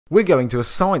We're going to a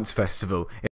science festival.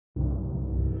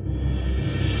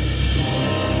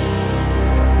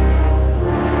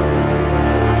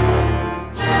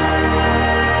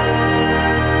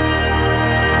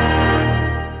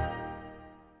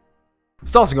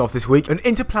 Starting off this week, an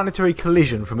interplanetary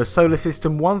collision from a solar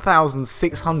system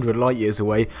 1,600 light years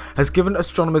away has given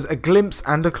astronomers a glimpse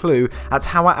and a clue at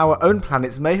how our own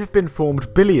planets may have been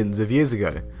formed billions of years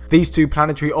ago. These two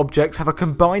planetary objects have a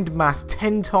combined mass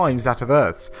 10 times that of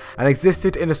Earth's, and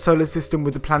existed in a solar system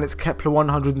with the planets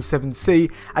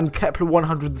Kepler-107c and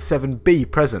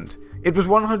Kepler-107b present. It was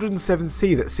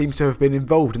 107c that seems to have been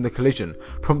involved in the collision,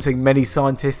 prompting many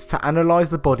scientists to analyse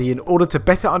the body in order to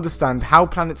better understand how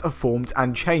planets are formed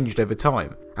and changed over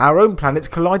time. Our own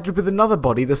planet collided with another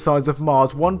body the size of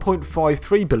Mars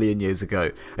 1.53 billion years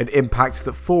ago, an impact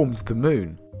that formed the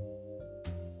Moon.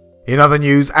 In other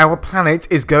news, our planet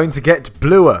is going to get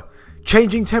bluer.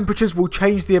 Changing temperatures will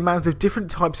change the amount of different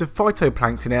types of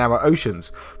phytoplankton in our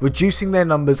oceans, reducing their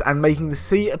numbers and making the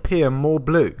sea appear more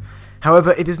blue.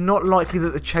 However, it is not likely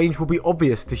that the change will be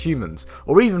obvious to humans,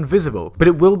 or even visible, but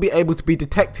it will be able to be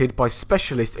detected by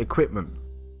specialist equipment.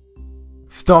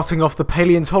 Starting off the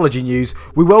paleontology news,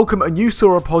 we welcome a new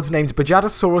sauropod named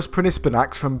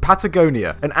Bajadasaurus from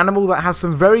Patagonia, an animal that has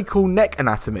some very cool neck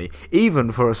anatomy,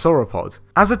 even for a sauropod.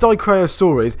 As a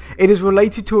dicraiosaurid, it is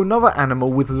related to another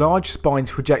animal with large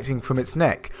spines projecting from its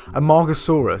neck, a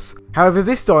Margosaurus. However,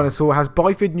 this dinosaur has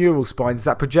bifid neural spines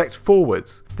that project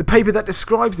forwards. The paper that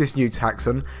describes this new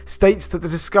taxon states that the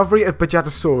discovery of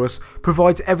Bajadasaurus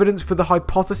provides evidence for the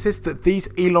hypothesis that these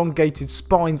elongated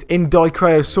spines in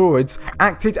dicraiosaurids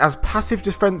acted as passive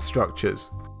defense structures.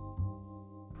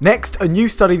 Next, a new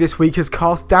study this week has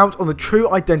cast doubt on the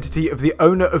true identity of the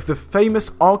owner of the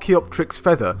famous Archaeopteryx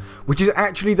feather, which is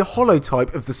actually the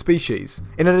holotype of the species.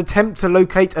 In an attempt to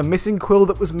locate a missing quill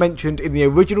that was mentioned in the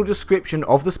original description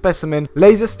of the specimen,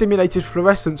 laser-stimulated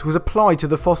fluorescence was applied to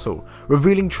the fossil,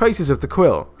 revealing traces of the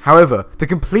quill. However, the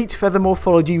complete feather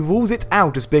morphology rules it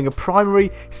out as being a primary,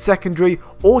 secondary,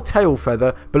 or tail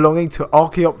feather belonging to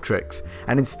Archaeopteryx,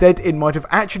 and instead it might have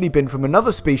actually been from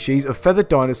another species of feathered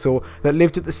dinosaur that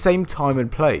lived at the same time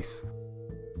and place.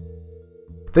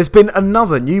 There's been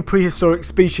another new prehistoric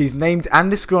species named and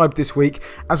described this week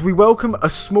as we welcome a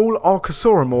small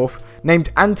archosauromorph named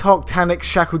Antarctanax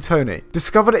shackletoni.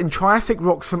 Discovered in Triassic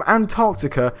rocks from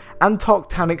Antarctica,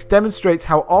 Antarctanax demonstrates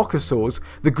how archosaurs,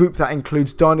 the group that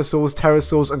includes dinosaurs,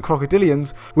 pterosaurs and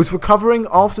crocodilians, was recovering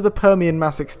after the Permian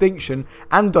mass extinction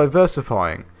and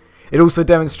diversifying. It also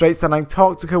demonstrates that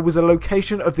Antarctica was a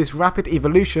location of this rapid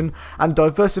evolution and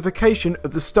diversification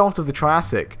at the start of the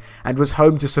Triassic, and was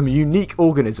home to some unique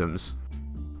organisms.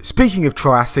 Speaking of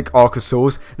Triassic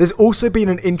archosaurs, there's also been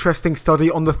an interesting study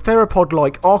on the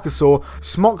theropod-like archosaur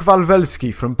Smok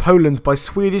walwelski from Poland by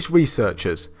Swedish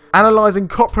researchers. Analysing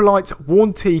coprolites,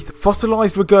 worn teeth,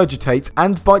 fossilised regurgitate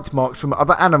and bite marks from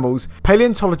other animals,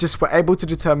 paleontologists were able to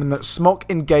determine that Smok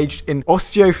engaged in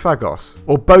osteophagos,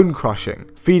 or bone crushing,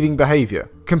 feeding behaviour.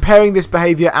 Comparing this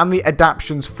behaviour and the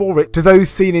adaptations for it to those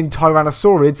seen in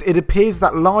Tyrannosaurids, it appears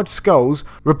that large skulls,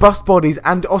 robust bodies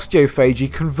and osteophagy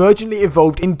convergently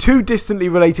evolved in two distantly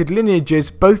related lineages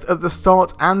both at the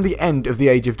start and the end of the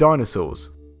age of dinosaurs.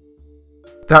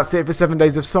 That's it for 7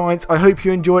 Days of Science. I hope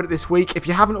you enjoyed it this week. If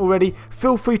you haven't already,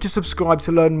 feel free to subscribe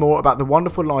to learn more about the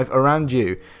wonderful life around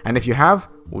you. And if you have,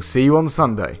 we'll see you on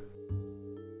Sunday.